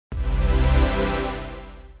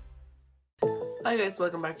Hi guys,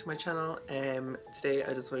 welcome back to my channel. Today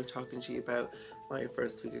I just want to be talking to you about my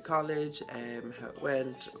first week of college, how it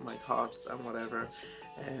went, my thoughts and whatever,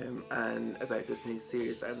 and about this new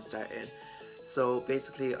series I'm starting. So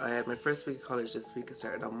basically I had my first week of college this week. I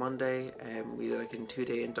started on Monday, we did like a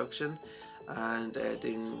 2-day induction, and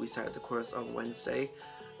then we started the course on Wednesday.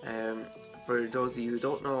 For those of you who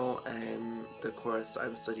don't know, the course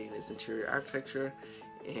I'm studying is interior architecture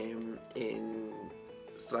in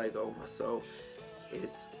Sligo.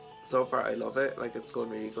 So far I love it, like it's going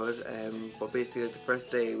really good. But basically the first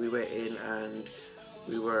day we went in and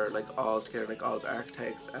we were like all together, like all the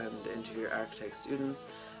architects and interior architect students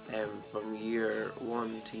from year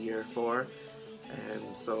 1 to year 4.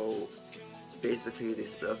 So basically they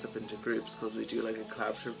split us up into groups because we do like a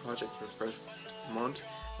collaborative project for the first month,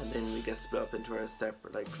 and then we get split up into our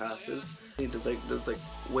separate like classes. There's like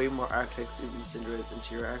way more architect students than there is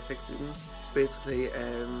interior architect students. Basically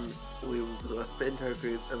we got split into our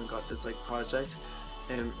groups and we got this like project,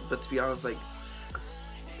 but to be honest, like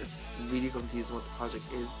it's really confusing what the project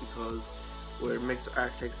is because we're a mix of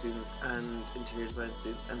architect students and interior design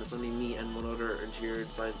students, and it's only me and one other interior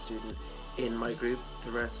design student in my group.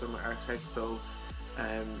 The rest of them are architects, so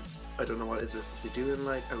I don't know what it is we're supposed to be doing.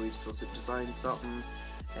 Like, are we supposed to design something?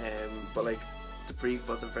 But like the brief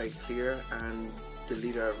wasn't very clear, and the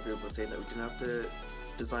leader of the group was saying that we didn't have to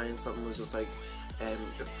design something. It was just like a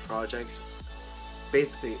project.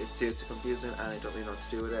 Basically it's seriously confusing and I don't really know what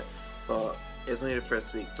to do with it, but it's only the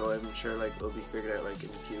first week, so I'm sure like it'll be figured out like in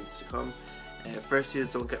a few weeks to come. First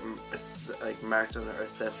years don't get like marked on it or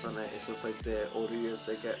assessed on it. It's just like the older years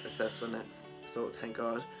they get assessed on it, so thank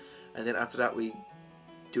God. And then after that we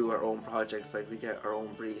do our own projects, like we get our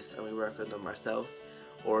own briefs and we work on them ourselves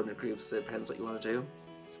or in the groups. So it depends what you want to do.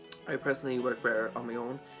 I personally work better on my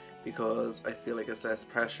own because I feel like it's less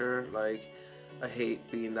pressure. Like I hate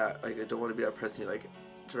being that, like I don't want to be that person who like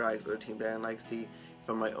drags other team down. Like, see, if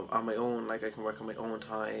I'm on my own, like I can work on my own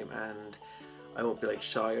time and I won't be like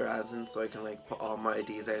shy or anything, so I can like put all my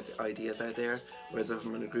ideas out there. Whereas if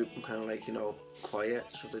I'm in a group, I'm kind of like, you know, quiet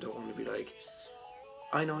because I don't want to be like,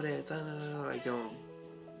 I know this, I know, like, you know,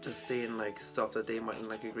 just saying like stuff that they mightn't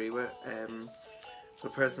like agree with. So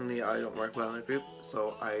personally I don't work well in a group,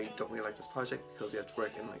 so I don't really like this project because we have to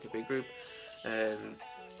work in like a big group, and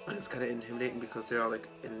it's kind of intimidating because they're all like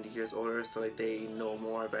in the years older, so like they know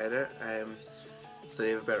more about it, so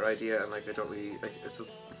they have a better idea, and like I don't really like, it's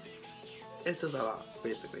just a lot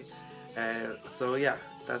basically. So yeah,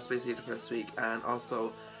 that's basically the first week. And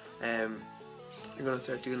also I'm gonna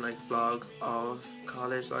start doing like vlogs of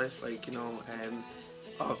college life, like, you know,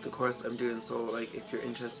 of the course I'm doing. So like if you're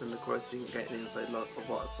interested in the course, you can get an inside look of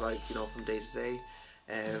what it's like, you know, from day to day.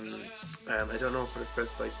 I don't know for the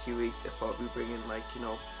first like few weeks if I'll be bringing like, you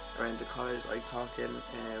know, around the college like talking.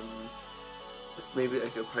 It's maybe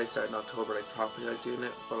like it'll probably start in October, like properly like doing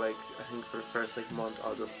it, but like I think for the first like month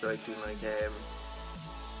I'll just be like doing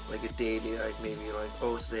like a daily, like maybe like,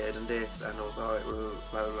 oh today I done this and it was alright, blah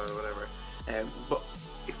blah blah, whatever. But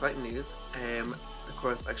exciting news, the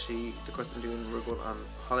course I'm doing, we're going on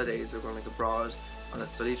holidays. We're going like abroad on a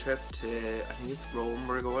study trip to, I think it's Rome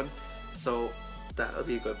we're going, so that'll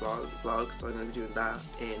be a good vlog. So I'm going to be doing that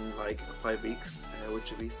in like 5 weeks, which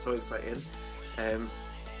will be so exciting.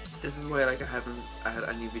 This is why like I haven't had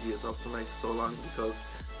any videos up in like so long, because,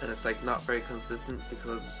 and it's like not very consistent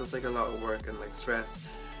because it's just like a lot of work and like stress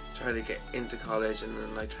trying to get into college, and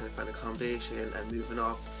then like trying to find accommodation and moving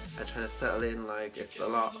up and trying to settle in. Like it's a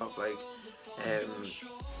lot of like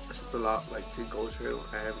it's just a lot like to go through,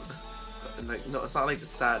 and like, no, it's not like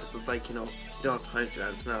it's sad, it's just like, you know, you don't have time to do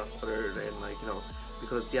anything else other than like, you know,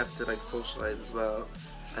 because you have to like socialize as well,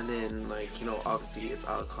 and then like, you know, obviously it's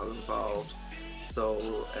alcohol involved,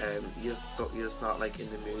 so you're just not like in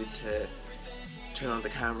the mood to turn on the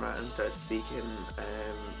camera and start speaking,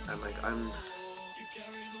 and like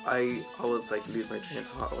I always like lose my train of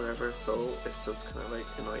thought or whatever, so it's just kind of like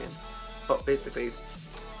annoying. But basically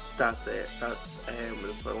that's it. That's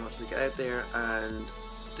just what I wanted to get out there, and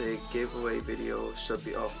the giveaway video should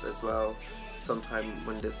be up as well sometime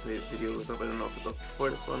when this video is up. I don't know if it's up before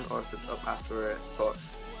this one or if it's up after it, but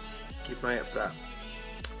keep an eye out for that.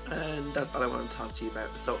 And that's all I want to talk to you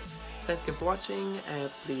about. So thanks again for watching,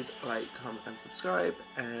 please like, comment and subscribe,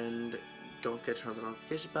 and don't forget to turn on the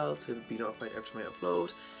notification bell to be notified every time I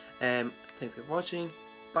upload. Thanks again for watching,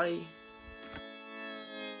 bye.